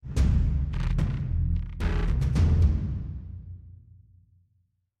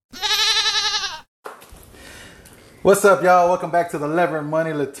What's up, y'all? Welcome back to the Lever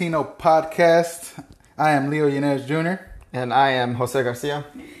Money Latino podcast. I am Leo Yanez Jr. And I am Jose Garcia.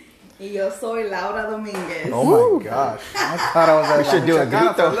 Y yo soy Laura Dominguez. Oh my gosh. I thought I was at We should do a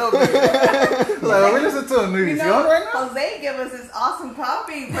grito. Like, we listen to a new You song know, right now? Jose gave us this awesome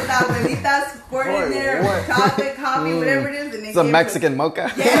coffee. Put the abuelitas squirt in there, chocolate, coffee, whatever it is. And It's a Mexican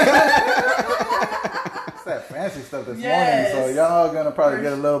mocha. It's that fancy stuff this Yes. morning, so y'all gonna probably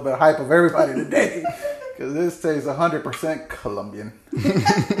get a little bit of hype of everybody today. Because this tastes 100% Colombian.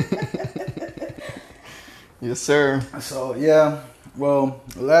 Yes, sir. So, yeah. Well,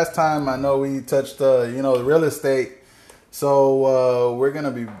 last time I know we touched, the real estate. So, we're going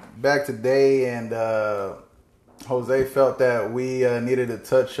to be back today. And Jose felt that we needed to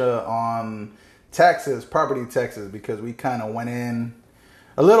touch on taxes, property taxes, because we kind of went in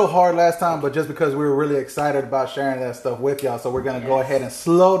a little hard last time, but just because we were really excited about sharing that stuff with y'all. So, we're going to go ahead and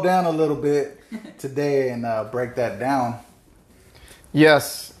slow down a little bit today and break that down.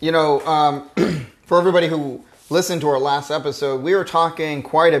 Yes. For everybody who listened to our last episode, we were talking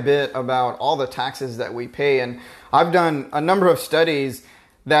quite a bit about all the taxes that we pay. And I've done a number of studies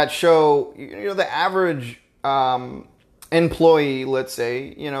that show, the average employee, let's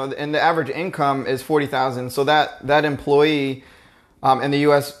say, and the average income is $40,000. So that employee in the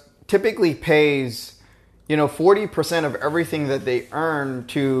U.S. typically pays 40% of everything that they earn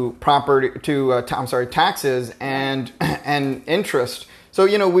to taxes and interest.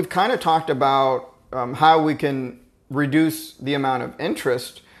 So, we've kind of talked about how we can reduce the amount of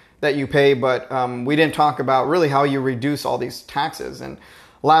interest that you pay, but we didn't talk about really how you reduce all these taxes. And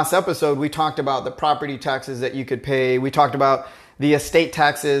last episode, we talked about the property taxes that you could pay. We talked about the estate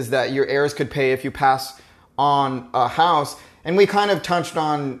taxes that your heirs could pay if you pass on a house. And we kind of touched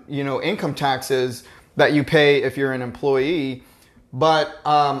on, income taxes that you pay if you're an employee. But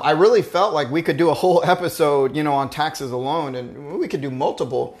I really felt like we could do a whole episode, on taxes alone, and we could do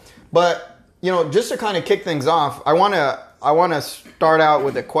multiple. But, just to kind of kick things off, I want to start out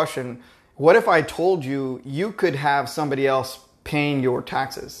with a question. What if I told you you could have somebody else paying your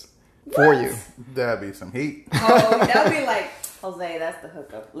taxes for you? That'd be some heat. Oh, that'd be like, Jose, that's the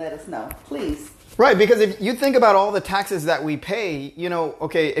hookup. Let us know, please. Right, because if you think about all the taxes that we pay,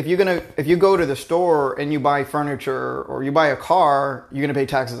 okay, if you go to the store and you buy furniture or you buy a car, you're gonna pay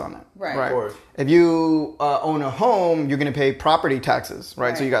taxes on that. Right. Of course. If you own a home, you're gonna pay property taxes,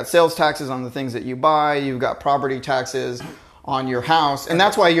 right? So you got sales taxes on the things that you buy, you've got property taxes on your house, and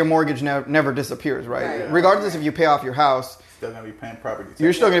that's why your mortgage never disappears, right? Regardless if you pay off your house, Still gonna be paying property tax.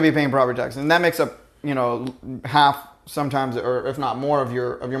 you're still gonna be paying property taxes, and that makes up half sometimes, or if not more of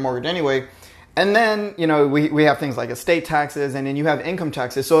your mortgage anyway. And then, we have things like estate taxes, and then you have income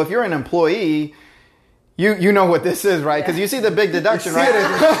taxes. So if you're an employee, you know what this is, right? Because you see the big deduction, right?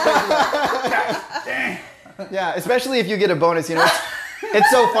 Yeah, especially if you get a bonus,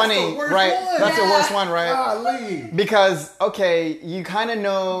 it's so funny, right? That's the worst one, right? Golly. Because, okay, you kind of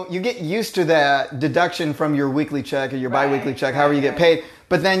know, you get used to that deduction from your weekly check or your bi-weekly check, however you get paid.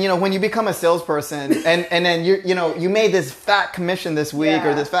 But then, when you become a salesperson and then you made this fat commission this week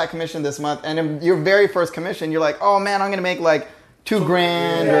or this fat commission this month, and in your very first commission, you're like, oh man, I'm going to make like $2,000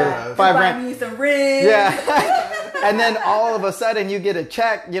 or $5,000. Buy me some rings. Yeah. And then all of a sudden you get a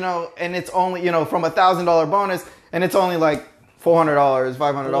check, and it's only, from $1,000 bonus, and it's only like $400,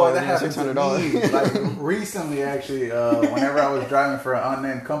 $500, $600. Like recently, actually, whenever I was driving for an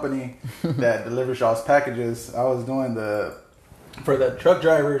unnamed company that delivers y'all's packages, I was doing for the truck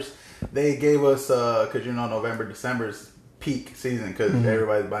drivers. They gave us because November, December's peak season because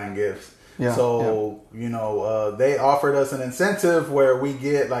everybody's buying gifts. Yeah, so they offered us an incentive where we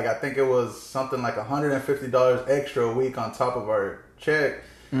get I think it was something like $150 extra a week on top of our check.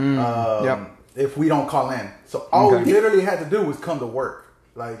 If we don't call in. So all we literally had to do was come to work.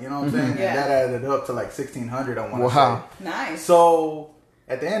 Like, you know what I'm saying? Yeah. And that added up to like $1,600, I want to say. Nice. So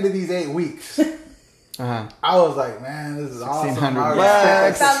at the end of these 8 weeks, I was like, man, this is awesome.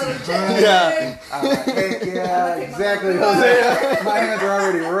 $1,600. Yeah, exactly. My hands are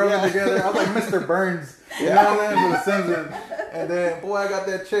already rubbing together. I was like Mr. Burns. You know what I'm saying? For The Simpsons. And then, boy, I got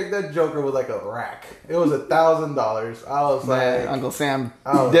that check. That joker was like a rack. It was $1,000. I was like, Uncle Sam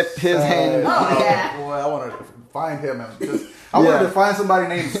dipped his hand. Oh, yeah. Boy, I wanted to find him and I wanted to find somebody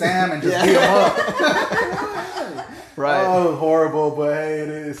named Sam and just beat him up. Right. Oh, it was horrible, but hey,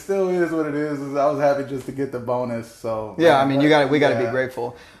 it still is what it is. I was happy just to get the bonus. So yeah, I mean, we got to be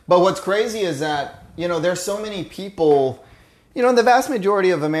grateful. But what's crazy is that there's so many people. The vast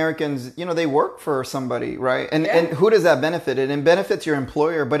majority of Americans, they work for somebody, right? And who does that benefit? It benefits your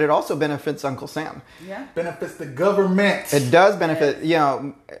employer, but it also benefits Uncle Sam. Yeah. Benefits the government. It does benefit,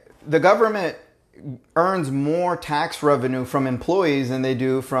 the government earns more tax revenue from employees than they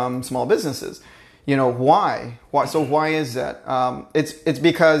do from small businesses. You know, why? So why is that? It's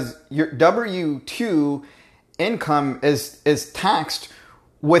because your W-2 income is taxed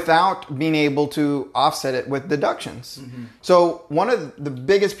without being able to offset it with deductions. Mm-hmm. So one of the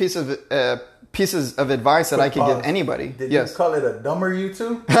biggest pieces of advice that I could give anybody. Did you call it a dumber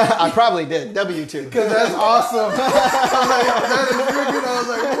U2? I probably did. W2. Because that's awesome. That is freaking, I was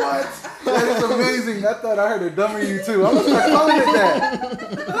like, what? That is amazing. I thought I heard a dumber U2. I'm going to start calling it that.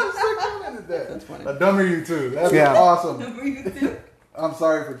 That's funny. A dumber U2. That's awesome. Dumber U2. I'm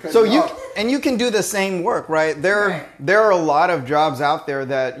sorry for cutting so you off. And you can do the same work, right? There are a lot of jobs out there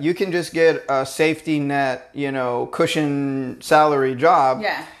that you can just get a safety net, you know, cushion salary job.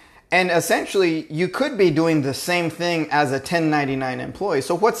 Yeah. And essentially, you could be doing the same thing as a 1099 employee.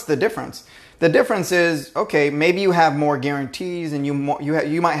 So what's the difference? The difference is, okay, maybe you have more guarantees and you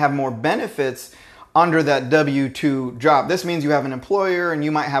might have more benefits under that W-2 job. This means you have an employer and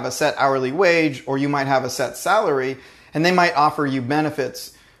you might have a set hourly wage or you might have a set salary, and they might offer you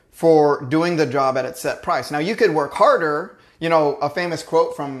benefits for doing the job at its set price. Now, you could work harder. You know, a famous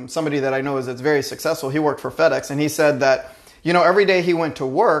quote from somebody that I know is that's very successful. He worked for FedEx, and he said that, you know, every day he went to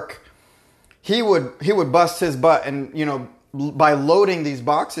work, he would bust his butt and, you know, by loading these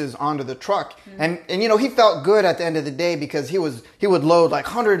boxes onto the truck. Mm-hmm. And you know, he felt good at the end of the day because he would load like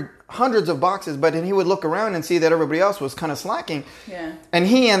hundreds of boxes, but then he would look around and see that everybody else was kind of slacking. Yeah. And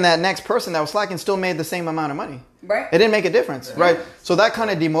he and that next person that was slacking still made the same amount of money. Right. It didn't make a difference, right? So that kind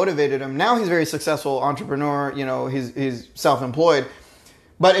of demotivated him. Now he's a very successful entrepreneur, you know, he's self-employed.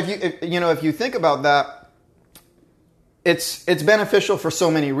 But if you think about that, it's beneficial for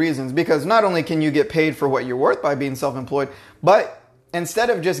so many reasons, because not only can you get paid for what you're worth by being self-employed, but instead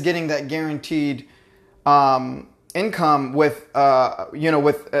of just getting that guaranteed income with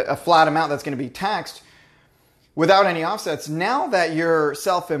a flat amount that's going to be taxed without any offsets, now that you're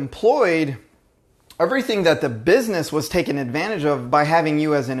self-employed, everything that the business was taken advantage of by having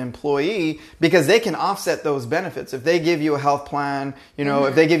you as an employee, because they can offset those benefits. If they give you a health plan, you know,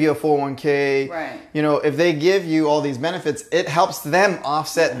 if they give you a 401k, right. You know, if they give you all these benefits, it helps them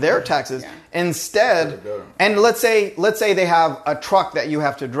offset their taxes. Yeah. Instead, and let's say they have a truck that you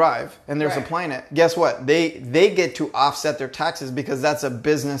have to drive and there's a Planet. Guess what? They get to offset their taxes because that's a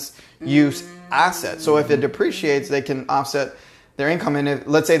business use asset. So if it depreciates, they can offset their income. And if,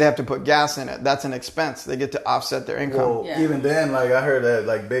 let's say they have to put gas in it, that's an expense. They get to offset their income. Well, even then, like I heard that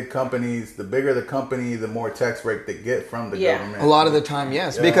like big companies, the bigger the company, the more tax break they get from the government. A lot of the time,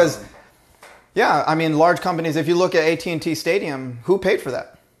 yes. Yeah. Because, I mean, large companies, if you look at AT&T Stadium, who paid for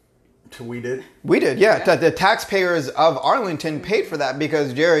that? We did. We did, yeah. The taxpayers of Arlington paid for that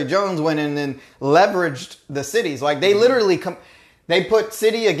because Jerry Jones went in and leveraged the cities. Like, they literally they put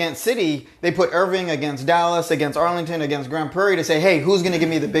city against city. They put Irving against Dallas, against Arlington, against Grand Prairie to say, hey, who's going to give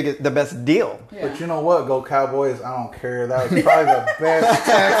me the best deal? Yeah. But you know what? Go Cowboys. I don't care. That was probably the best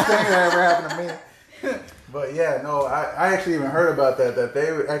tax thing that ever happened to me. But yeah, no, I actually even heard about that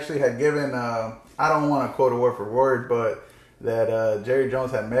they actually had given, I don't want to quote a word for word, but that Jerry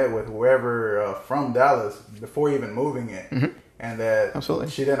Jones had met with whoever from Dallas before even moving it. Mm-hmm. And that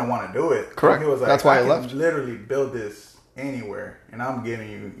she didn't want to do it. Correct. He was like, that's why I left. Literally build this anywhere, and I'm giving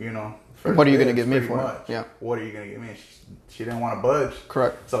you, you know, what are you going to give me for much. it? Yeah. What are you going to give me? She didn't want to budge.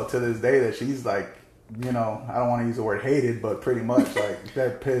 Correct. So to this day that she's like, you know, I don't want to use the word hated, but pretty much like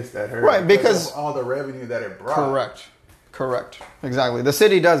they're pissed at her. Right, because of all the revenue that it brought. Correct. Exactly. The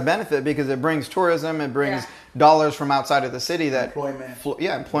city does benefit because it brings tourism, it brings dollars from outside of the city that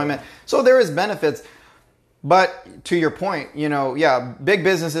employment. So there is benefits. But to your point, you know, big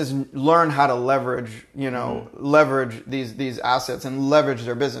businesses learn how to leverage these assets and leverage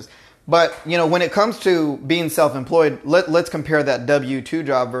their business. But, you know, when it comes to being self-employed, let's compare that W-2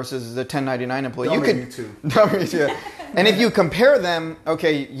 job versus the 1099 employee. W-2. And if you compare them,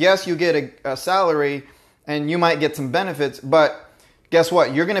 okay, yes, you get a salary and you might get some benefits, but guess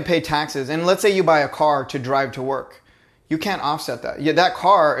what? You're going to pay taxes. And let's say you buy a car to drive to work. You can't offset that. Yeah, that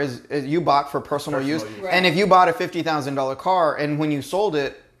car is you bought for personal use. Right. And if you bought a $50,000 car and when you sold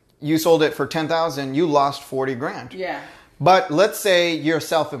it for $10,000, you lost $40,000. Yeah. But let's say you're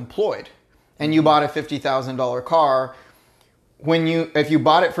self-employed and you bought a $50,000 car. If you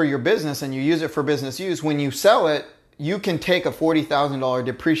bought it for your business and you use it for business use, when you sell it, you can take a $40,000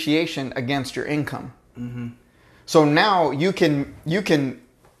 depreciation against your income. Mm-hmm. So now you can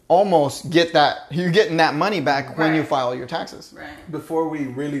almost you're getting that money back when you file your taxes. Right. Before we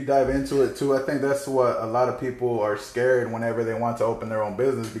really dive into it too, I think that's what a lot of people are scared whenever they want to open their own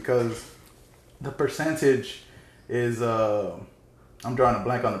business, because the percentage is I'm drawing a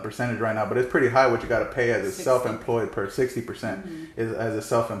blank on the percentage right now, but it's pretty high what you got to pay as a self-employed per 60% is as a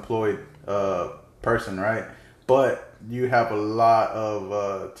self-employed person, right? But you have a lot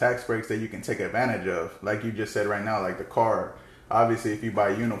of tax breaks that you can take advantage of, like you just said right now, like the car. Obviously, if you buy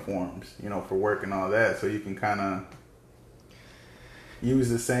uniforms, for work and all that, so you can kind of use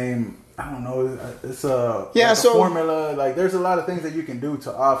the same. I don't know. It's a formula. Like there's a lot of things that you can do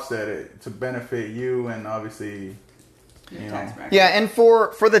to offset it to benefit you and obviously. Yeah, and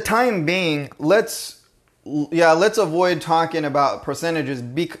for the time being, let's avoid talking about percentages.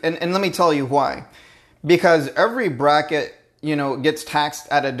 And let me tell you why. Because every bracket, gets taxed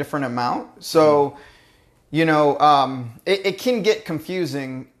at a different amount. So, it can get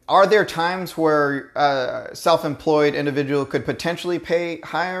confusing. Are there times where a self-employed individual could potentially pay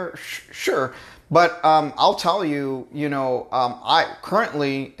higher? Sure. But I'll tell you, I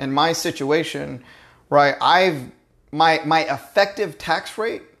currently in my situation, right, my effective tax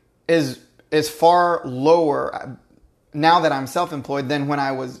rate is far lower now that I'm self-employed than when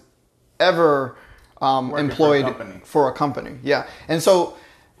I was ever employed for a company. Yeah. And so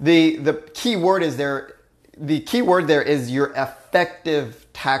the key word is there. The key word there is your effective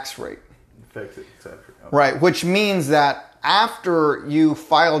tax rate. Effective tax rate. Okay. Right. Which means that after you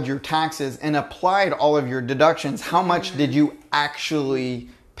filed your taxes and applied all of your deductions, how much did you actually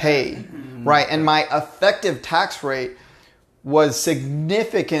pay? Right. And my effective tax rate was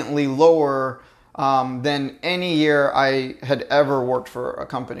significantly lower than any year I had ever worked for a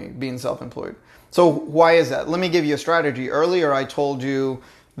company being self-employed. So why is that? Let me give you a strategy. Earlier I told you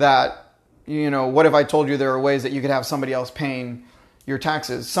that, what if I told you there are ways that you could have somebody else paying your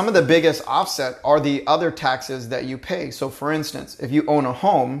taxes? Some of the biggest offset are the other taxes that you pay. So for instance, if you own a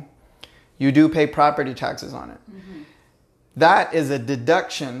home, you do pay property taxes on it. That is a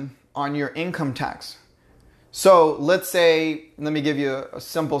deduction on your income tax. So let's say, let me give you a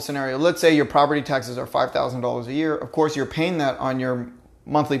simple scenario. Let's say your property taxes are $5,000 a year. Of course, you're paying that on your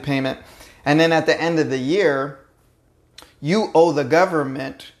monthly payment. And then at the end of the year, you owe the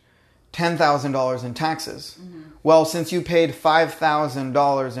government $10,000 in taxes. Well, since you paid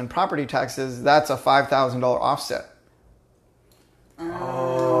 $5,000 in property taxes, that's a $5,000 offset.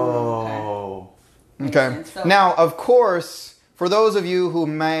 Okay. Now, of course, for those of you who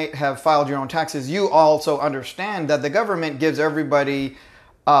might have filed your own taxes, you also understand that the government gives everybody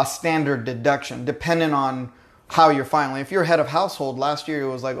a standard deduction depending on how you're filing. If you're head of household, last year it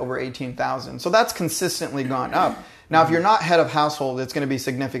was like over $18,000. So that's consistently gone up. Now, if you're not head of household, it's going to be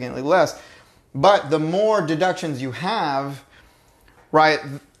significantly less. But the more deductions you have, right,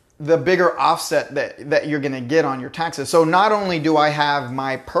 the bigger offset that you're going to get on your taxes. So not only do I have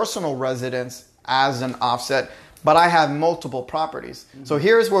my personal residence as an offset, but I have multiple properties. So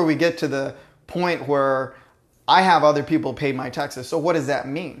here's where we get to the point where I have other people pay my taxes. So what does that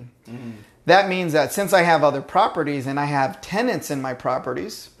mean? That means that since I have other properties and I have tenants in my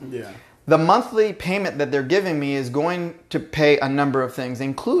properties, the monthly payment that they're giving me is going to pay a number of things,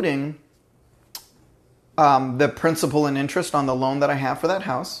 including the principal and interest on the loan that I have for that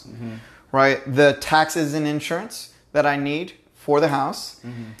house, right? The taxes and insurance that I need for the house,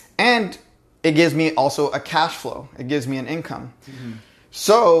 and it gives me also a cash flow. It gives me an income.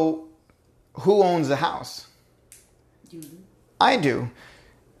 So who owns the house? You. I do.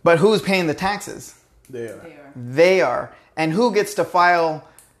 But who's paying the taxes? They are. And who gets to file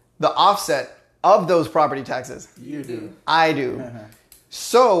the offset of those property taxes? You do. I do.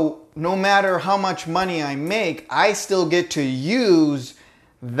 So no matter how much money I make, I still get to use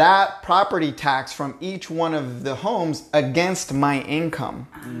that property tax from each one of the homes against my income.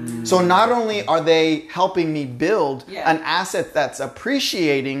 So not only are they helping me build an asset that's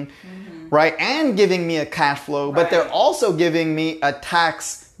appreciating, right, and giving me a cash flow, but they're also giving me a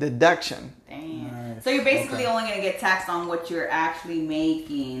tax deduction. So you're basically only going to get taxed on what you're actually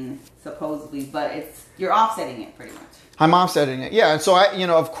making, supposedly, but you're offsetting it pretty much. I'm offsetting it, yeah. So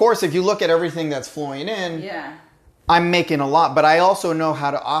of course, if you look at everything that's flowing in, I'm making a lot, but I also know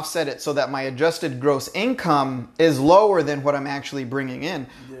how to offset it so that my adjusted gross income is lower than what I'm actually bringing in.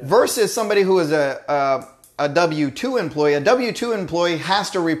 Versus somebody who is a W-2 employee. A W-2 employee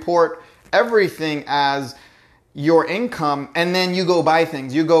has to report everything as your income, and then you go buy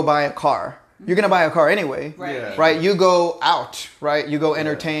things. You go buy a car. You're going to buy a car anyway, right? You go out, right? You go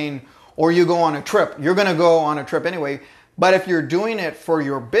entertain, or you go on a trip. You're going to go on a trip anyway. But if you're doing it for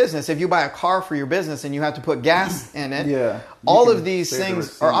your business, if you buy a car for your business and you have to put gas in it, all of these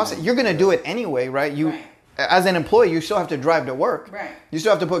things are offset. You're going to do it anyway, right? As an employee, you still have to drive to work. You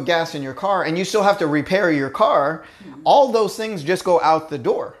still have to put gas in your car, and you still have to repair your car. All those things just go out the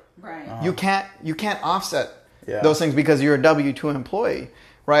door. You can't offset those things because you're a W-2 employee,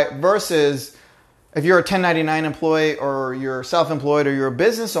 right? Versus if you're a 1099 employee or you're self-employed or you're a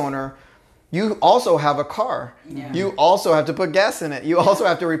business owner, you also have a car. Yeah. You also have to put gas in it. You also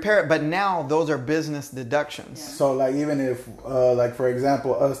have to repair it. But now those are business deductions. Yeah. So like even if like for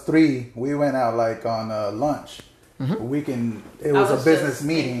example us three, we went out like on lunch. We can. It was a business just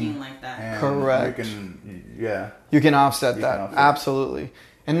meeting. thinking like that. And Correct. You can, yeah. You can offset You that. can offset. Absolutely.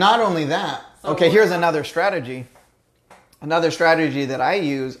 And not only that, So okay, here's another strategy. Another strategy that I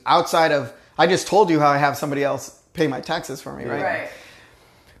use outside of, I just told you how I have somebody else pay my taxes for me, right? Right.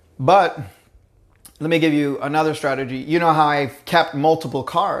 But let me give you another strategy. You know how I've kept multiple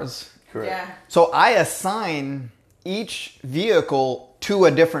cars? Correct. Yeah. So I assign each vehicle to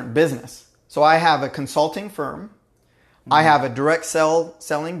a different business. So I have a consulting firm. I have a direct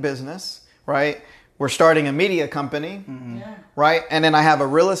selling business, right? We're starting a media company, Yeah. right? And then I have a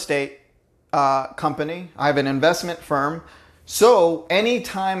real estate company. I have an investment firm. So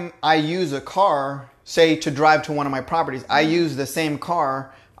anytime I use a car, say to drive to one of my properties, I use the same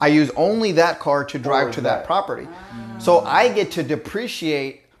car. I use only that car to drive to that property. So I get to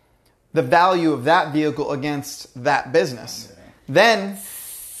depreciate the value of that vehicle against that business. Then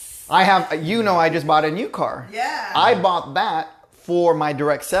I have, I just bought a new car. Yeah. I bought that for my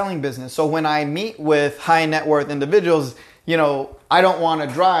direct selling business. So when I meet with high net worth individuals, I don't want to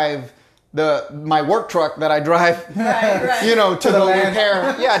drive my work truck that I drive, Right. to go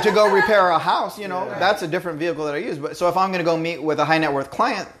repair. To go repair a house. That's a different vehicle that I use. But so if I'm going to go meet with a high net worth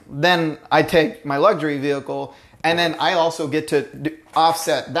client, then I take my luxury vehicle, and then I also get to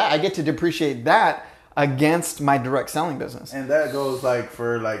offset that. I get to depreciate that against my direct selling business. And that goes like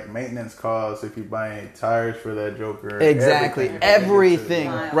for like maintenance costs if you buy tires for that Joker. Exactly. Everything.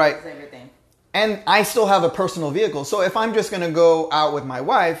 Miles, Right. Everything. And I still have a personal vehicle. So if I'm just going to go out with my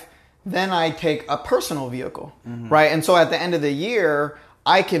wife, then I take a personal vehicle, right? And so at the end of the year,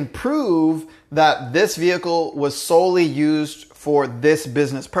 I can prove that this vehicle was solely used for this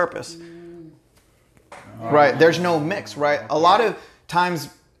business purpose, right? There's no mix, right? A lot of times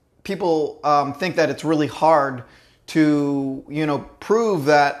people think that it's really hard to, prove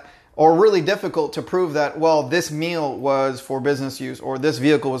that, or really difficult to prove that, well, this meal was for business use or this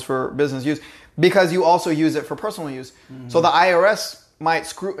vehicle was for business use, because you also use it for personal use. So the IRS might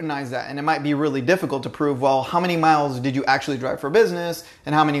scrutinize that, and it might be really difficult to prove, well, how many miles did you actually drive for business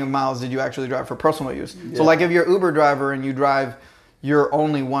and how many miles did you actually drive for personal use? So like if you're an Uber driver and you drive your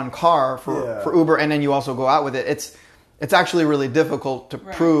only one car for Uber, and then you also go out with it, it's actually really difficult to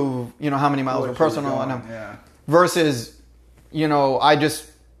prove, how many miles are personal and versus, you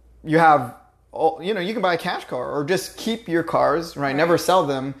have, you can buy a cash car or just keep your cars, right? Never sell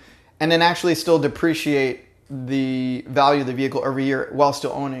them, and then actually still depreciate the value of the vehicle every year while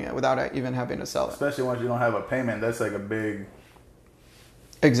still owning it without even having to sell it. Especially once you don't have a payment, that's like a big...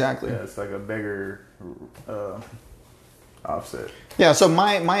 Exactly. Yeah, it's like a bigger offset. Yeah, so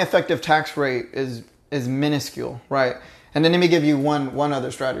my effective tax rate is minuscule, right? And then let me give you one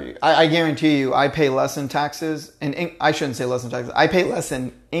other strategy. I guarantee you I pay less in taxes, and I shouldn't say less in taxes. I pay less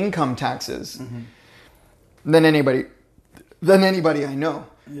in income taxes than anybody I know.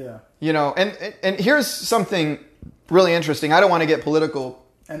 Yeah. And here's something really interesting. I don't want to get political.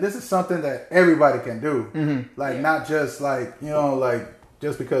 And this is something that everybody can do. Like, not just like,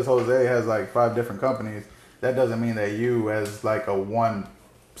 just because Jose has like 5 different companies, that doesn't mean that you as like a one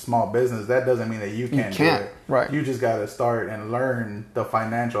small business, that doesn't mean that you can't do it. Right. You just got to start and learn the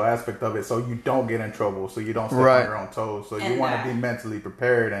financial aspect of it so you don't get in trouble, so you don't step Right. on your own toes. So And you want that- to be mentally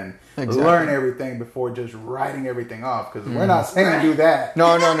prepared and Exactly. learn everything before just writing everything off, because we're not saying do that.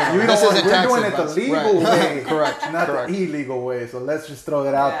 No. You This don't isn't we're tax doing it the advice. legal Right. way, Correct. not Correct. the illegal way. So let's just throw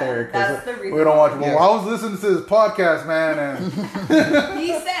that out Yeah, there, that's the because reason we don't want. why. Well, I was listening to this podcast, man, and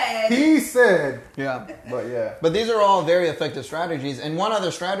He said. he said, Yeah. but yeah, But these are all very effective strategies. And one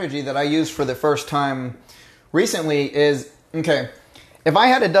other strategy that I used for the first time recently is, okay, if I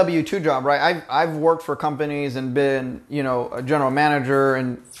had a W-2 job, right, I've worked for companies and been, a general manager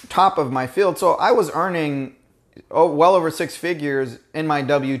and top of my field. So I was earning well over 6 figures in my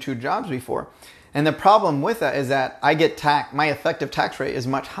W-2 jobs before. And the problem with that is that I get my effective tax rate is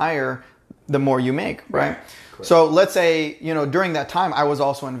much higher the more you make, right? So let's say, during that time, I was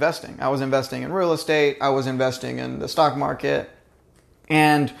also investing. I was investing in real estate. I was investing in the stock market.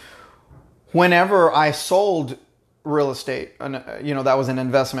 And whenever I sold real estate, that was an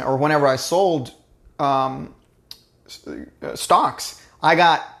investment, or whenever I sold stocks, I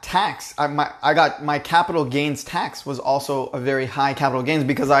got taxed. I got my capital gains tax was also a very high capital gains,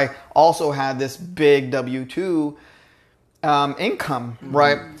 because I also had this big W-2 income,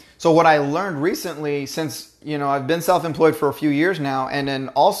 right? So what I learned recently, since I've been self-employed for a few years now, and then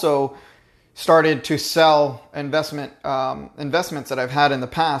also started to sell investments that I've had in the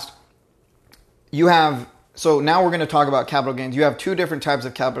past. So now we're going to talk about capital gains. You have two different types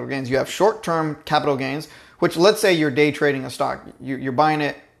of capital gains. You have short-term capital gains, which, let's say you're day trading a stock. You're buying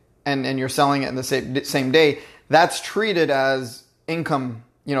it and you're selling it in the same day. That's treated as income.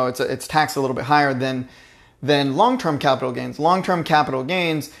 It's taxed a little bit higher than long-term capital gains. Long-term capital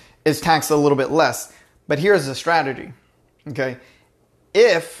gains is taxed a little bit less. But here's the strategy. Okay,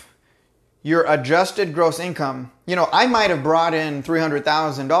 if your adjusted gross income, I might have brought in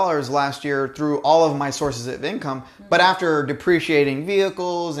 $300,000 last year through all of my sources of income, but after depreciating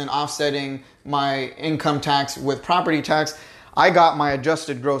vehicles and offsetting my income tax with property tax, I got my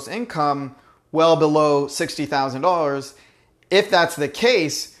adjusted gross income well below $60,000. If that's the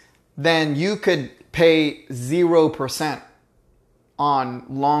case, then you could pay 0% on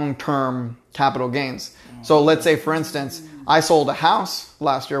long-term capital gains. So let's say, for instance, I sold a house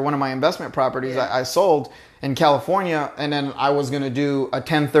last year, one of my investment properties I sold in California, and then I was going to do a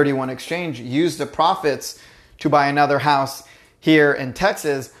 1031 exchange, use the profits to buy another house here in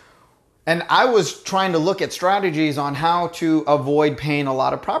Texas. And I was trying to look at strategies on how to avoid paying a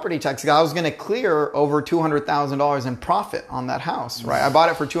lot of property tax. I was going to clear over $200,000 in profit on that house, right? I bought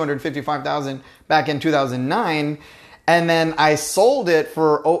it for $255,000 back in 2009. And then I sold it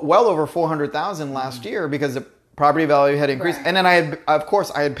for well over $400,000 last year because the property value had increased. Right. And then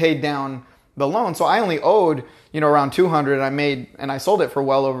I had paid down the loan. So I only owed, around $200 and I sold it for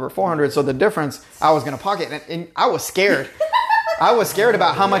well over $400. So the difference I was going to pocket, and I was scared. I was scared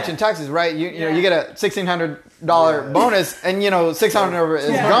about how much in taxes, right? You get a $1,600 bonus, and $600 is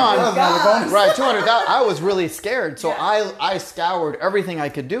gone. Right, $200,000. I was really scared, so I scoured everything I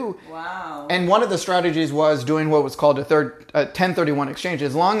could do. Wow. And one of the strategies was doing what was called a 1031 exchange.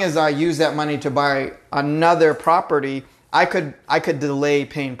 As long as I used that money to buy another property, I could delay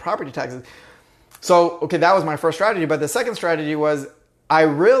paying property taxes. So that was my first strategy. But the second strategy was I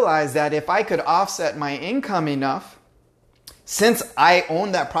realized that if I could offset my income enough. Since I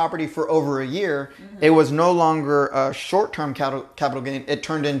owned that property for over a year, it was no longer a short-term capital gain. It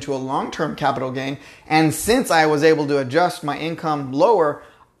turned into a long-term capital gain. And since I was able to adjust my income lower,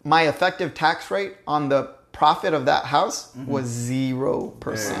 my effective tax rate on the profit of that house was 0%.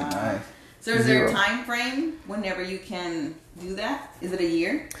 Nice. So is there a time frame whenever you can do that? Is it a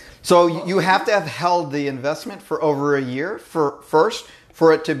year? So you have to have held the investment for over a year for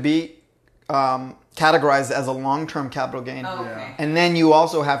it to be categorized as a long-term capital gain. Oh, okay. And then you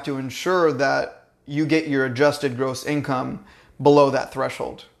also have to ensure that you get your adjusted gross income below that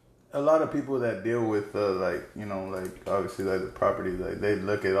threshold. A lot of people that deal with obviously like the property, like they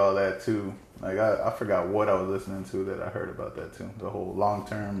look at all that too. Like I forgot what I was listening to that I heard about that too. The whole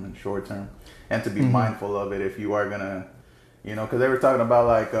long-term and short-term, and to be mindful of it if you are gonna, because they were talking about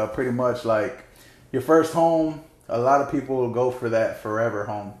like pretty much like your first home. A lot of people will go for that forever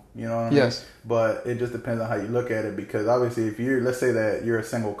home. You know what I mean? Yes. But it just depends on how you look at it, because obviously if let's say that you're a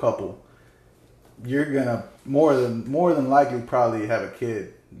single couple, you're gonna more than likely probably have a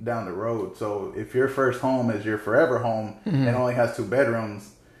kid down the road. So if your first home is your forever home and only has 2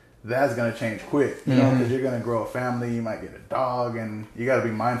 bedrooms, that's gonna change quick. You know, because you're gonna grow a family, you might get a dog, and you got to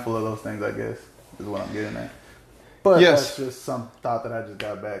be mindful of those things, I guess, is what I'm getting at. But that's just some thought that I just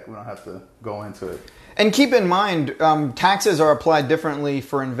got back. We don't have to go into it. And keep in mind, taxes are applied differently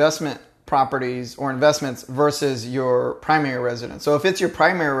for investment properties or investments versus your primary residence. So if it's your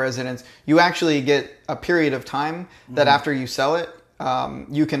primary residence, you actually get a period of time that after you sell it,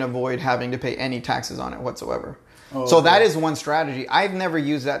 you can avoid having to pay any taxes on it whatsoever. So that is one strategy. I've never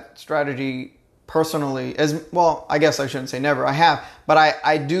used that strategy personally as well. I guess I shouldn't say never. I have, but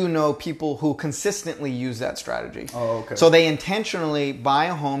I do know people who consistently use that strategy. So they intentionally buy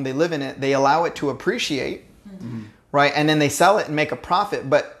a home, they live in it, they allow it to appreciate, right? And then they sell it and make a profit.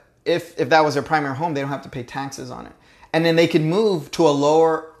 But if that was their primary home, they don't have to pay taxes on it. And then they could move to a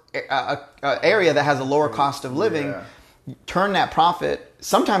lower area that has a lower cost of living, turn that profit.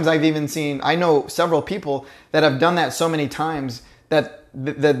 Sometimes I know several people that have done that so many times that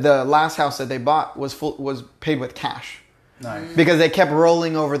the last house that they bought was paid with cash. Nice. Because they kept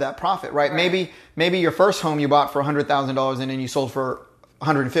rolling over that profit, right? Maybe your first home you bought for $100,000 and then you sold for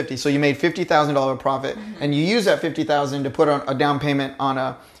 $150,000. So you made $50,000 profit, and you use that $50,000 to put on a down payment on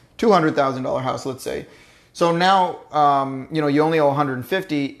a $200,000 house, let's say. So now you only owe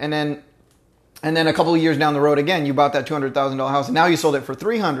 $150,000, and then a couple of years down the road again you bought that $200,000 house, and now you sold it for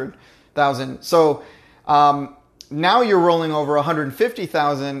 $300,000. So now you're rolling over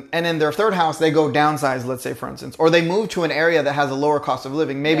 150,000, and in their third house they go downsize, let's say for instance, or they move to an area that has a lower cost of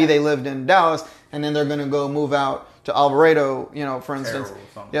living. Maybe they lived in Dallas, and then they're going to go move out to Alvarado, for instance.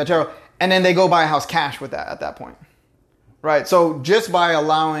 Terrell. And then they go buy a house cash with that at that point, right? So just by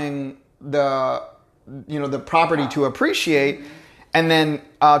allowing the property to appreciate, and then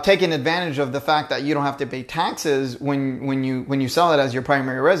taking advantage of the fact that you don't have to pay taxes when you sell it as your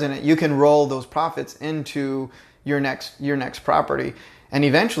primary resident, you can roll those profits into your next property and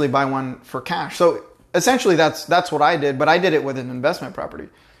eventually buy one for cash. So essentially that's what I did, but I did it with an investment property,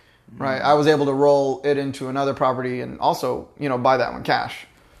 right? I was able to roll it into another property and also, buy that one cash.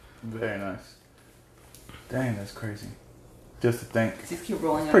 Very nice. Dang, that's crazy. Just to think. Just keep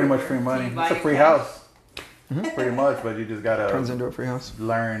rolling pretty much free money. It's a free house. Pretty much, but you just gotta turns into a free house.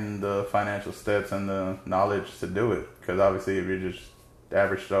 Learn the financial steps and the knowledge to do it. Because obviously, if you're just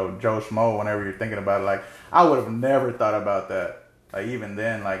average Joe Schmo, whenever you're thinking about it, like I would have never thought about that. Like even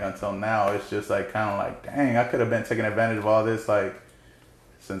then, like until now, it's just like kind of like, dang, I could have been taking advantage of all this like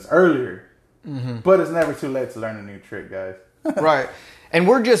since earlier. But it's never too late to learn a new trick, guys. Right, and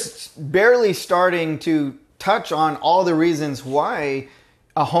we're just barely starting to touch on all the reasons why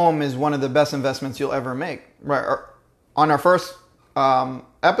a home is one of the best investments you'll ever make. Right. On our first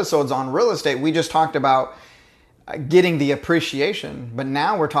episodes on real estate, we just talked about getting the appreciation, but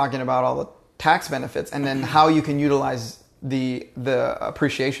now we're talking about all the tax benefits and then how you can utilize the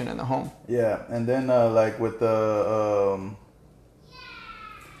appreciation in the home. Yeah, and then like with the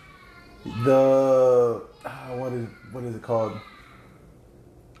what is it called?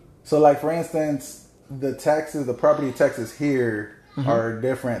 So like for instance, the property taxes here are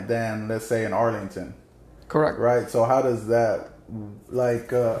different than, let's say, in Arlington. Correct. Right. So how does that,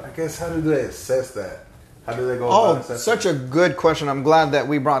 like, I guess, how do they assess that? How do they go about assessing? Such a good question. I'm glad that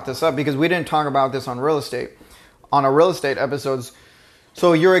we brought this up because we didn't talk about this on real estate, on our real estate episodes.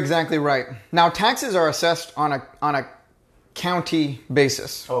 So you're exactly right. Now, taxes are assessed on a county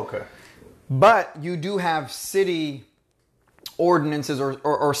basis. Okay. But you do have city ordinances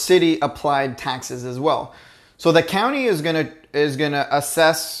or city applied taxes as well. So the county is gonna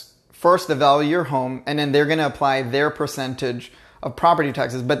assess first the value of your home, and then they're gonna apply their percentage of property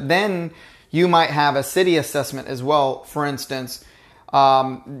taxes. But then you might have a city assessment as well. For instance,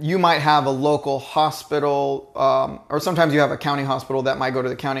 you might have a local hospital, or sometimes you have a county hospital that might go to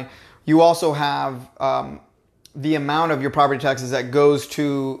the county. You also have the amount of your property taxes that goes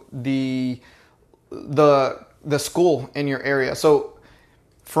to the school in your area. So,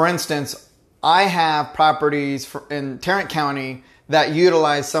 for instance, I have properties in Tarrant County that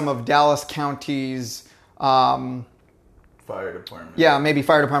utilize some of Dallas County's fire department. Yeah, maybe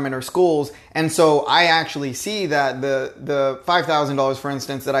fire department or schools. And so I actually see that the $5,000, for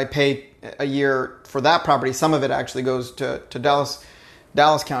instance, that I pay a year for that property, some of it actually goes to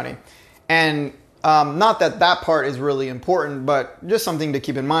Dallas County. And not that part is really important, but just something to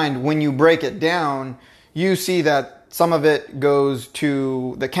keep in mind. When you break it down, you see that some of it goes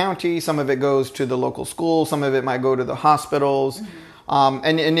to the county, some of it goes to the local school, some of it might go to the hospitals,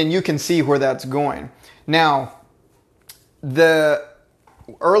 and then you can see where that's going. Now, on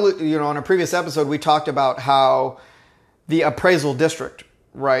a previous episode, we talked about how the appraisal district,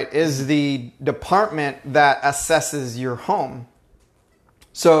 right, is the department that assesses your home.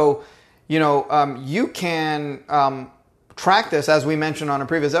 So, you can track this, as we mentioned on a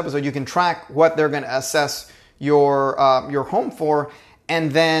previous episode. You can track what they're going to assess your home for,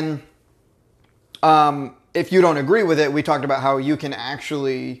 and then if you don't agree with it, we talked about how you can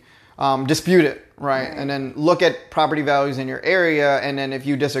actually dispute it, right? And then look at property values in your area, and then if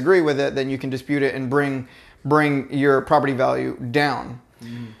you disagree with it, then you can dispute it and bring your property value down.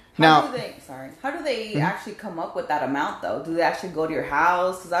 How do they actually come up with that amount, though? Do they actually go to your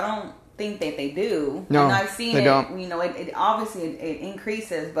house? Because I don't think that they do. No, and I've seen they it. Don't. It obviously it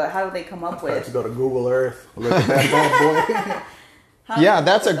increases, but how do they come up with? Have to go to Google Earth. Look at that bad boy. Yeah,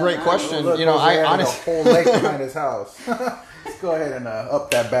 that's a great question. Look, I honestly a whole lake behind his house. Let's go ahead and up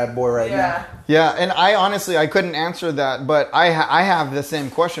that bad boy right now. Yeah, and I couldn't answer that, but I have the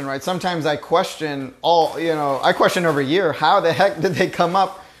same question, right? Sometimes I question every year, how the heck did they come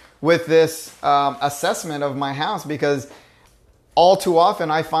up with this assessment of my house? Because all too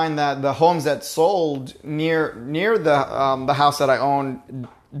often I find that the homes that sold near the house that I own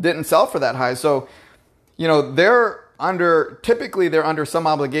didn't sell for that high. So, they're under some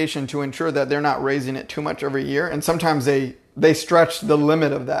obligation to ensure that they're not raising it too much every year, and sometimes they stretch the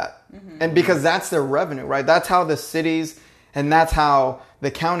limit of that. And because that's their revenue, right? That's how the cities and that's how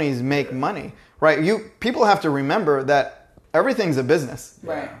the counties make money, right? People have to remember that everything's a business.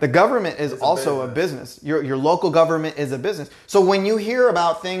 Right. The government is It's a also a business. Your local government is a business. So when you hear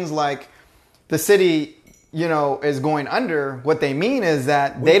about things like the city, is going under, what they mean is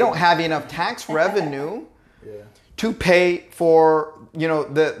that they don't have enough tax revenue to pay for,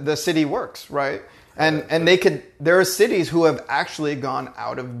 the city works, right? And there are cities who have actually gone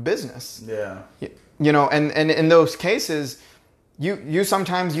out of business. Yeah. And in those cases, you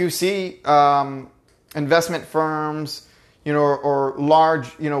sometimes see investment firms, or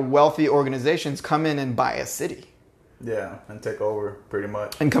large, wealthy organizations come in and buy a city. Yeah, and take over pretty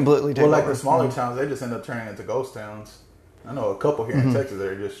much. And completely take over. Well, like the smaller towns, they just end up turning into ghost towns. I know a couple here in Texas that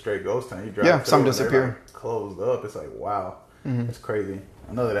are just straight ghost towns. You drive some through and disappear. they're, like, closed up. It's like, wow. It's crazy.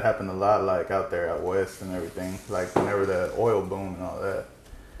 I know that it happened a lot, like out there out west and everything, like whenever the oil boom and all that.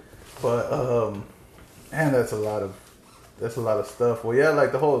 But man, that's a lot of stuff. Well, yeah,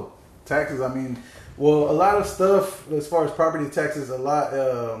 like the whole taxes. I mean, well, a lot of stuff as far as property taxes, a lot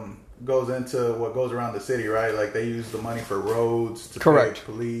goes into what goes around the city, right? Like they use the money for roads to pay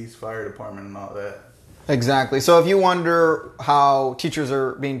police, fire department, and all that. Exactly. So if you wonder how teachers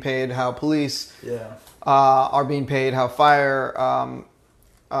are being paid, how police are being paid, how fire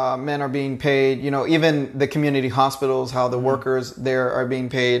men are being paid, even the community hospitals, how the workers there are being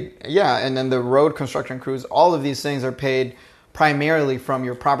paid. Yeah, and then the road construction crews, all of these things are paid primarily from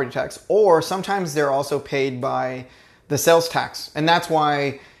your property tax. Or sometimes they're also paid by the sales tax. And that's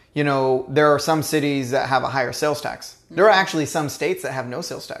why, there are some cities that have a higher sales tax. There are actually some states that have no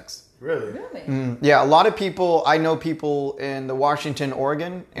sales tax. Really? Yeah, a lot of people, I know people in the Washington,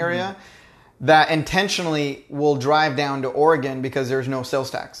 Oregon area that intentionally will drive down to Oregon because there's no sales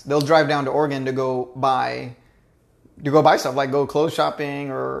tax. They'll drive down to Oregon to go buy stuff, like go clothes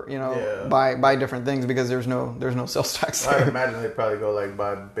shopping or, buy different things because there's no sales tax there. I imagine they'd probably go like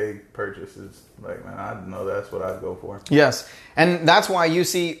buy big purchases. Like, man, I know that's what I'd go for. Yes. And that's why you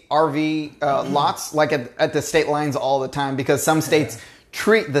see RV lots like at the state lines all the time, because some states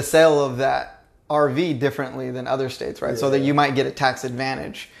treat the sale of that RV differently than other states, right? So that you might get a tax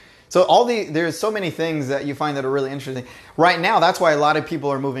advantage. So there's so many things that you find that are really interesting. Right now, that's why a lot of people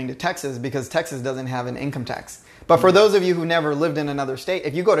are moving to Texas, because Texas doesn't have an income tax. But for those of you who never lived in another state,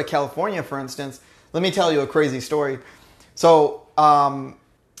 if you go to California, for instance, let me tell you a crazy story. So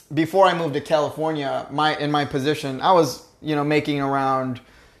before I moved to California, in my position, I was making around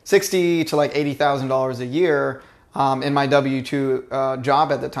 $60,000 to like $80,000 a year in my W-2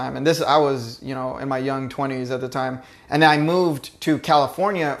 job at the time. And I was in my young 20s at the time. And I moved to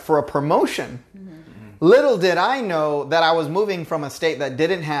California for a promotion. Little did I know that I was moving from a state that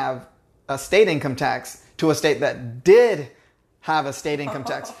didn't have a state income tax to a state that did have a state income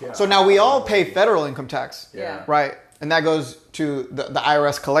tax. So now we all pay federal income tax, right? And that goes to the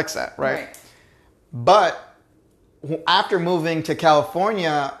IRS collects that, right? But after moving to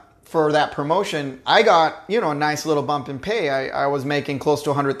California for that promotion, I got, a nice little bump in pay. I was making close to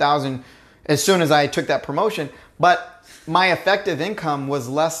 $100,000 as soon as I took that promotion. But my effective income was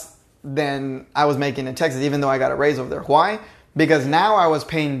less than I was making in Texas, even though I got a raise over there. Why? Because now I was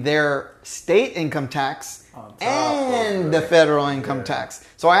paying their state income tax and the federal income tax.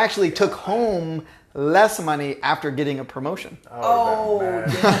 So I actually took home less money after getting a promotion. That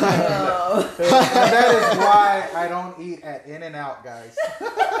is why I don't eat at In-N-Out, guys.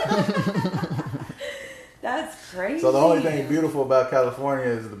 That's crazy. So the only thing beautiful about California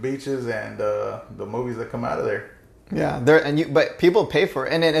is the beaches and the movies that come out of there. Yeah, but people pay for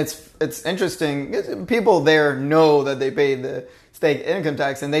it, and it's interesting. People there know that they pay the state income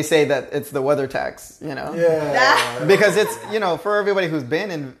tax, and they say that it's the weather tax. Yeah, because it's for everybody who's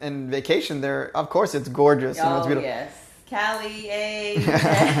been in vacation there. Of course, it's gorgeous. It's beautiful. Yes, Cali,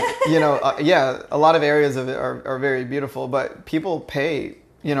 yeah, a lot of areas of it are very beautiful, but people pay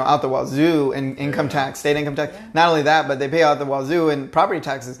out the wazoo in income tax, state income tax. Yeah. Not only that, but they pay out the wazoo in property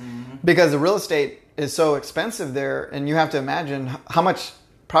taxes because the real estate is so expensive there, and you have to imagine how much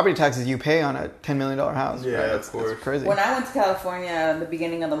property taxes you pay on a $10 million house. Yeah, right? of course. It's crazy. When I went to California at the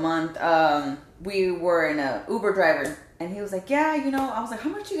beginning of the month, we were in a Uber driver, and he was like, "Yeah, I was like, how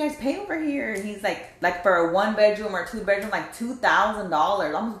much you guys pay over here?" And he's like for a 1-bedroom or 2-bedroom, like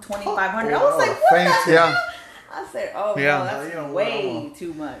 $2,000, almost $2,500. I was like, what the hell? I said, "Oh no, that's way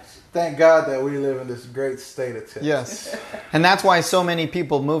too much." Thank God that we live in this great state of Texas. Yes, and that's why so many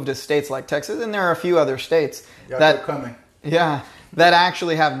people move to states like Texas, and there are a few other states that coming. Yeah, that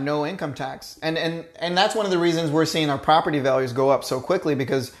actually have no income tax, and that's one of the reasons we're seeing our property values go up so quickly,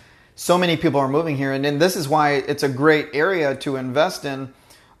 because so many people are moving here, and this is why it's a great area to invest in,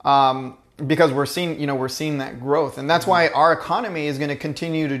 because we're seeing that growth, and that's why our economy is going to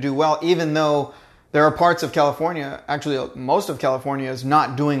continue to do well, even though there are parts of California, actually most of California is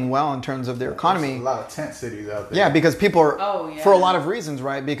not doing well in terms of their economy. There's a lot of tent cities out there. Yeah, because people are, for a lot of yeah. reasons,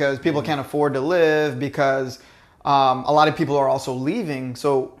 right? Because people can't afford to live, because a lot of people are also leaving.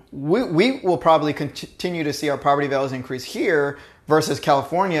 So we will probably continue to see our property values increase here versus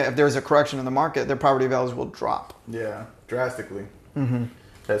California. If there's a correction in the market, their property values will drop. Yeah, drastically.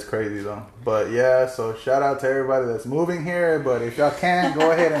 That's crazy though. But yeah, so shout out to everybody that's moving here. But if y'all can,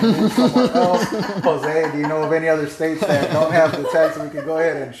 go ahead and move somewhere else. Jose, do you know of any other states that don't have the tax? We can go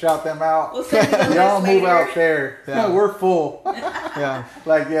ahead and shout them out. We'll send you the Y'all list move later. out there. Yeah. We're full. Yeah.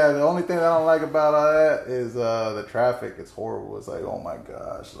 Like, yeah, the only thing that I don't like about all that is the traffic. It's horrible. It's like, oh my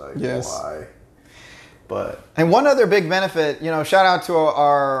gosh, like, Yes. why? But And one other big benefit, shout out to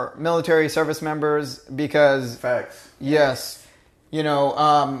our military service members, because facts. yes,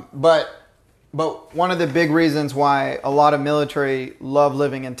 but one of the big reasons why a lot of military love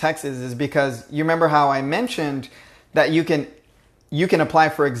living in Texas is because you remember how I mentioned that you can apply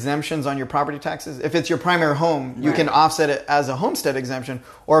for exemptions on your property taxes. If it's your primary home, you can offset it as a homestead exemption,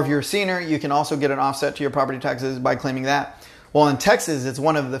 or if you're a senior, you can also get an offset to your property taxes by claiming that. Well, in Texas, it's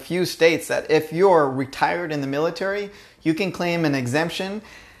one of the few states that if you're retired in the military, you can claim an exemption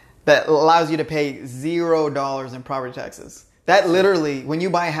that allows you to pay $0 in property taxes. That literally, when you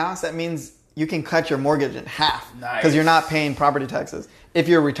buy a house, that means you can cut your mortgage in half because you're not paying property taxes if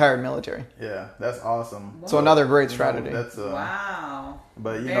you're retired military. Yeah, that's awesome. So another great strategy. That's Wow.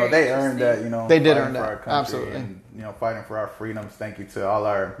 But Very they earned that, They did fighting earn for that. our country Absolutely. and fighting for our freedoms. Thank you to all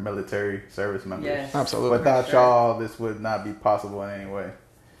our military service members. Yes. Absolutely. Without For sure. y'all, this would not be possible in any way.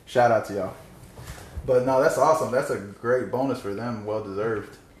 Shout out to y'all. But no, that's awesome. That's a great bonus for them. Well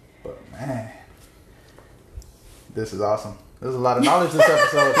deserved. But man, this is awesome. There's a lot of knowledge this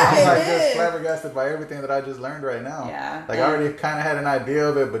episode. I'm like just flabbergasted by everything that I just learned right now. Yeah. Like I already kind of had an idea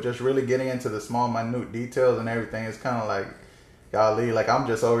of it, but just really getting into the small, minute details and everything is kind of like, golly, like I'm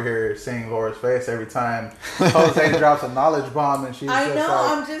just over here seeing Laura's face every time Jose drops a knowledge bomb and she's I just know.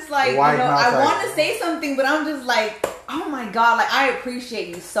 like, I'm just like, wide mouth, I like- want to say something, but I'm just like, oh my god, like I appreciate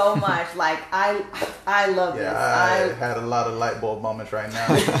you so much. Like I love this. I had a lot of light bulb moments right now.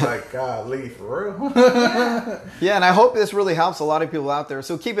 It's like, golly, for real? Yeah, and I hope this really helps a lot of people out there.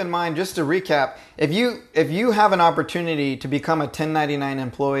 So keep in mind, just to recap, if you have an opportunity to become a 1099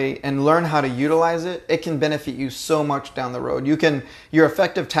 employee and learn how to utilize it, it can benefit you so much down the road. Your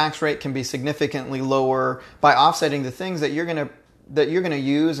effective tax rate can be significantly lower by offsetting the things that you're gonna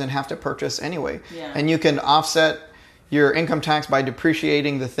use and have to purchase anyway. Yeah. And you can offset your income tax by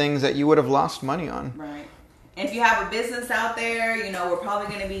depreciating the things that you would have lost money on. Right. And if you have a business out there, we're probably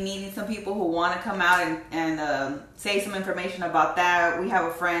going to be needing some people who want to come out and say some information about that. We have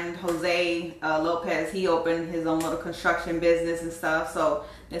a friend, Jose Lopez. He opened his own little construction business and stuff. So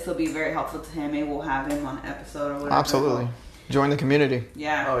this will be very helpful to him. Maybe we'll have him on an episode or whatever. Absolutely. Join the community.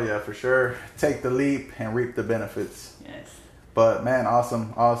 Yeah. Oh yeah, for sure. Take the leap and reap the benefits. Yes. But man,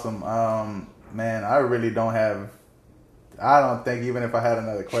 awesome. Man, I really don't have. I don't think even if I had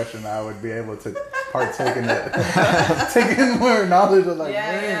another question, I would be able to partake in that. Taking more knowledge of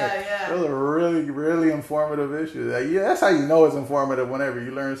Yeah. those are really, really informative issues. Like, yeah, that's how you know it's informative whenever you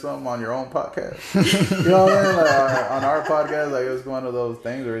learn something on your own podcast. You know what I mean? Like on our podcast, like it's one of those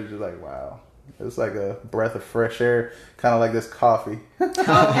things where it's just like, wow. It's like a breath of fresh air, kind of like this coffee. Oh,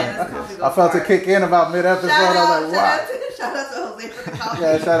 man, this coffee goes I felt hard. it kick in about mid-episode. I was like, wow. Shout out to Jose for the coffee.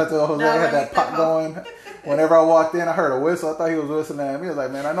 Yeah, shout out to Jose. No, I had really, that pop that going. Whenever I walked in, I heard a whistle. I thought he was whistling at me. I was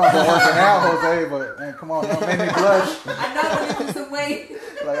like, man, I know I've been working out, Jose, but man, come on, don't make me blush. I know I'm going to lose some weight.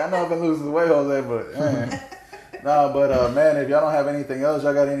 Like, I know I've been losing weight, Jose, but man. No, but man, if y'all don't have anything else,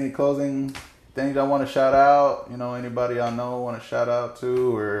 y'all got any closing things y'all want to shout out? Anybody y'all know want to shout out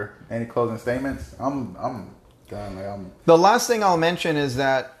to, or any closing statements? I'm done. The last thing I'll mention is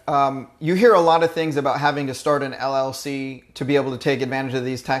that you hear a lot of things about having to start an LLC to be able to take advantage of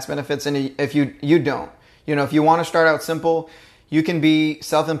these tax benefits, and if you don't, if you want to start out simple, you can be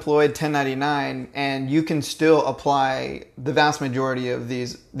self-employed 1099, and you can still apply the vast majority of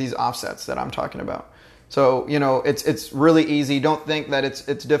these offsets that I'm talking about. So it's really easy. Don't think that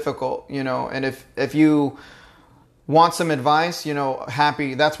it's difficult. And if you want some advice,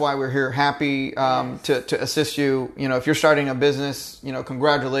 happy. That's why we're here. Happy to assist you. If you're starting a business,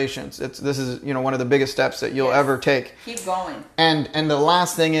 congratulations. This is one of the biggest steps that you'll ever take. Keep going. And the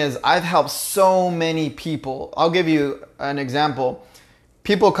last thing is, I've helped so many people. I'll give you an example.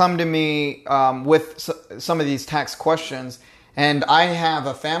 People come to me with some of these tax questions, and I have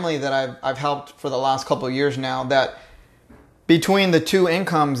a family that I've helped for the last couple of years now that, between the two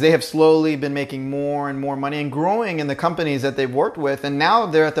incomes, they have slowly been making more and more money and growing in the companies that they've worked with. And now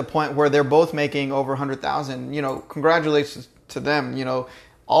they're at the point where they're both making over 100,000. You know, congratulations to them. You know,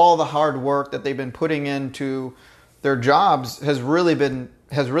 all the hard work that they've been putting into their jobs has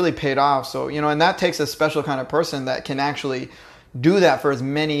really paid off. So, you know, and that takes a special kind of person that can actually do that for as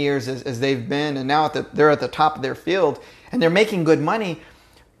many years as they've been. And now they're at the top of their field and they're making good money.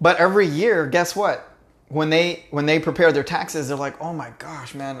 But every year, guess what? When they prepare their taxes, they're like, oh my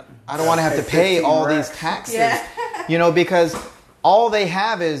gosh, man, I don't want to have to pay all these taxes. Yeah. You know, because all they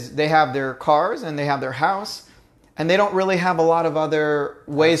have is they have their cars and they have their house, and they don't really have a lot of other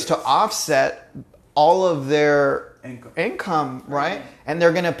ways to offset all of their income, right? And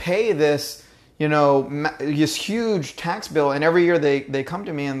they're going to pay this, you know, this huge tax bill. And every year they come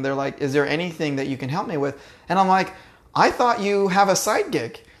to me and they're like, is there anything that you can help me with? And I'm like, I thought you have a side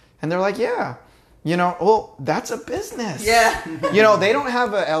gig. And they're like, yeah. You know, well, that's a business. Yeah. You know, they don't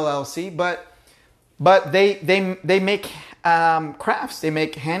have a LLC, but they make crafts. They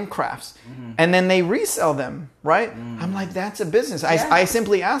make handcrafts, and then they resell them. Right? I'm like, that's a business. Yeah. I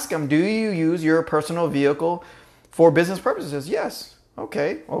simply ask them, do you use your personal vehicle for business purposes? Yes.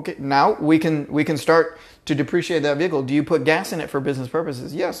 Okay. Now we can start to depreciate that vehicle. Do you put gas in it for business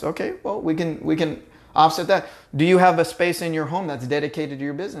purposes? Yes. Okay. Well, we can offset that. Do you have a space in your home that's dedicated to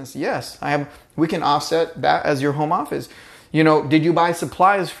your business? Yes, I have. We can offset that as your home office. You know, did you buy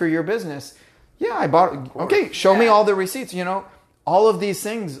supplies for your business? Yeah, I bought. Okay, show me all the receipts. You know, all of these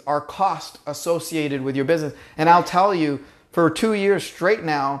things are cost associated with your business. And I'll tell you, for 2 years straight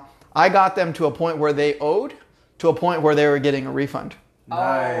now, I got them to a point where they owed, to a point where they were getting a refund.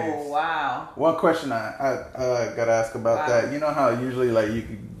 Nice. Oh, wow. One question I gotta ask about that. You know how usually like you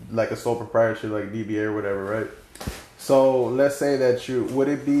could, like a sole proprietorship like DBA or whatever, right? So let's say that would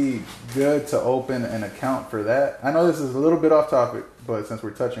it be good to open an account for that? I know this is a little bit off topic, but since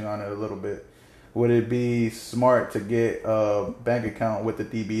we're touching on it a little bit, would it be smart to get a bank account with the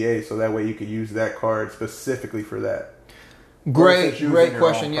DBA so that way you could use that card specifically for that? Great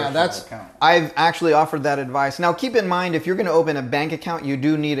question. Yeah, I've actually offered that advice. Now, keep in mind, if you're going to open a bank account, you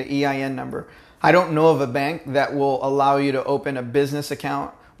do need an EIN number. I don't know of a bank that will allow you to open a business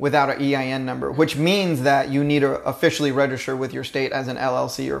account without an EIN number, which means that you need to officially register with your state as an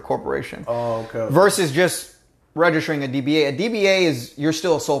LLC or corporation. Oh, okay. Versus just registering a DBA. A DBA is, you're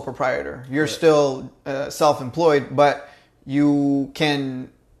still a sole proprietor. You're still self-employed, but you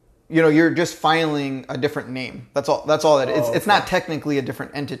can, you know, you're just filing a different name. That's all that is. It's not technically a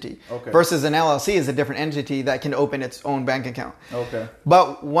different entity. Okay. Versus an LLC is a different entity that can open its own bank account. Okay.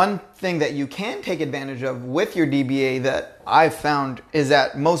 But one thing that you can take advantage of with your DBA that I've found is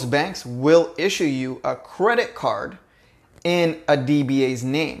that most banks will issue you a credit card in a DBA's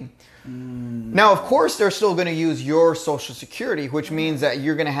name. Now, of course, they're still going to use your Social Security, which means that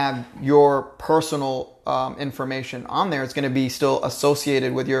you're going to have your personal information on there. It's going to be still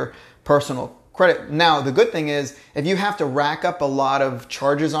associated with your personal credit. Now, the good thing is, if you have to rack up a lot of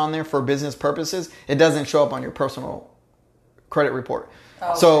charges on there for business purposes, it doesn't show up on your personal credit report.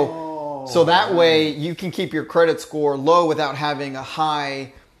 Okay. So that way you can keep your credit score low without having a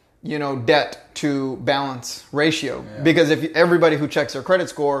high, you know, debt to balance ratio. Yeah. Because if everybody who checks their credit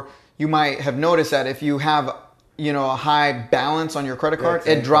score, you might have noticed that if you have, you know, a high balance on your credit card,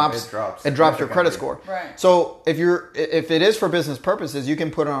 it drops your credit score. Right. So if it is for business purposes, you can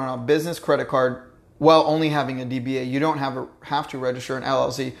put it on a business credit card while only having a DBA. You don't have to register an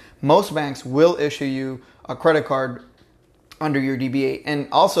LLC. Most banks will issue you a credit card under your DBA. And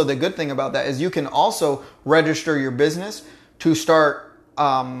also the good thing about that is you can also register your business to start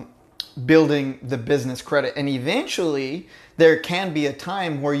building the business credit. And eventually there can be a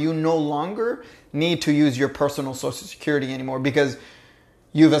time where you no longer need to use your personal Social Security anymore because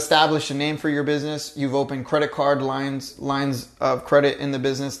you've established a name for your business, you've opened credit card lines of credit in the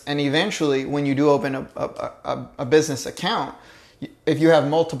business, and eventually when you do open a business account, if you have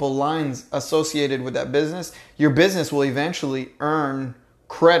multiple lines associated with that business, your business will eventually earn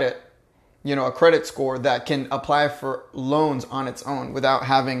credit, you know, a credit score that can apply for loans on its own without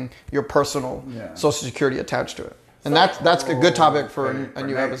having your personal Social Security attached to it. And that's a good topic for a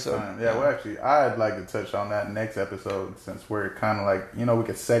new episode. Yeah, well, actually, I'd like to touch on that next episode since we're kind of like, you know, we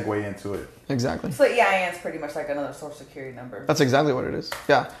could segue into it. Exactly. So EIN is pretty much like another Social Security number. That's exactly what it is.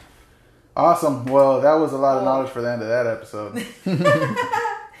 Yeah. Awesome. Well, that was a lot of knowledge for the end of that episode.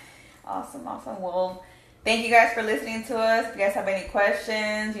 Awesome. Well, thank you guys for listening to us. If you guys have any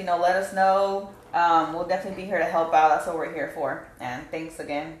questions, you know, let us know. We'll definitely be here to help out. That's what we're here for. And thanks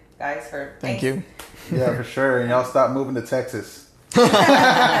again, guys, Thank you. Yeah, for sure. And y'all stop moving to Texas.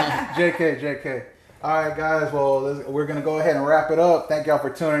 JK. All right, guys. Well, we're going to go ahead and wrap it up. Thank y'all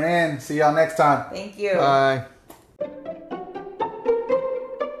for tuning in. See y'all next time. Thank you. Bye.